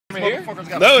Here?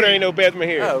 No, there ain't no bathroom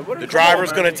here. Oh, the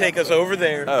driver's gonna take us over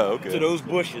there okay. to those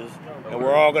bushes, and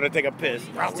we're all gonna take a piss.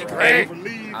 I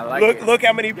like Look, it. look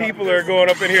how many people are going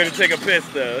up in here to take a piss,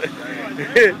 though.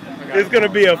 It's gonna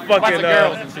be a fucking.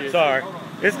 Sorry,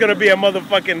 it's gonna be a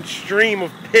motherfucking stream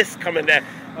of piss coming down.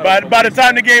 By the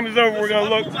time the game is over, we're gonna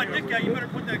look. You better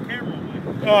put that camera away.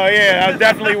 Oh yeah, I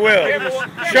definitely will.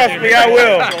 Trust me, I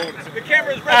will. The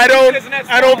camera's ready.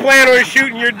 I don't plan on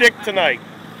shooting your dick tonight.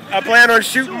 I plan on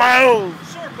shooting my own.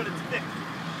 Short, but it's thick.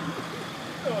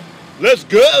 Let's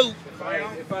go.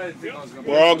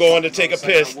 We're all going to take a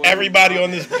piss. Everybody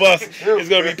on this bus is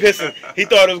going to be pissing. He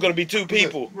thought it was going to be 2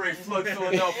 people. Flood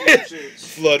Philadelphia.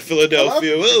 Flood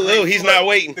Philadelphia. Oh, he's not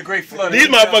waiting. The great flood. These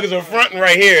motherfuckers are fronting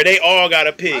right here. They all got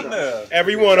to pee.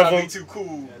 Every one of them. Too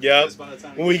cool. Yep.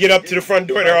 When we get up to the front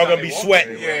door, they're all going to be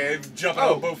sweating. Yeah, jumping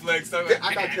on both legs.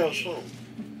 I got Kel's phone.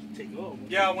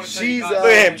 Yeah, I want to She's Look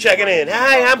at him checking in.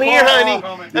 Hi, I'm here,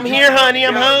 honey. I'm here, honey.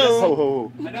 I'm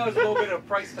home. I know it's a little bit of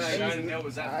price tag. I didn't know it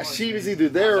was that much. She was either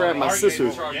there or at my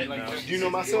sister's. Do you know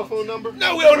my cell phone number?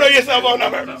 No, we don't know your cell phone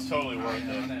number. That's totally worth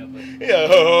it. Yeah,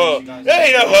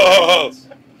 hey, ho.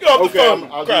 Go off the phone.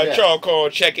 I'll do that. Charles call,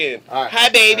 check in. All right. Hi,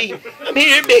 baby. I'm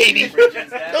here, baby.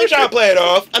 Don't try to play it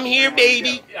off. I'm here,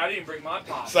 baby. I didn't bring my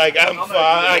pot. It's like I'm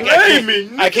fine.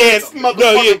 I can't.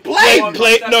 No, you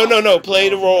play. No. Play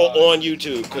the role on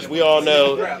YouTube because we all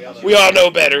know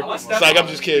better. It's like I'm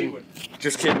just kidding.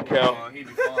 Just kidding, Cal.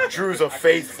 Drew's a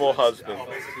faithful husband.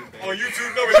 On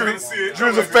YouTube, nobody's gonna see it.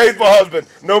 Drew's a faithful husband.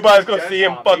 Nobody's gonna see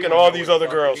him fucking all these other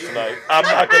girls tonight. I'm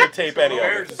not gonna tape any of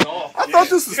it. I thought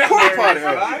this was porta potty.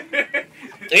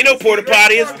 Ain't no porta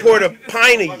potty. It's porta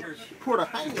piney. Porta.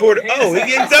 Oh,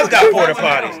 he does got porta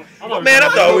potties. Man, I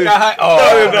thought we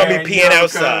were gonna be peeing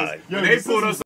outside. They pulled us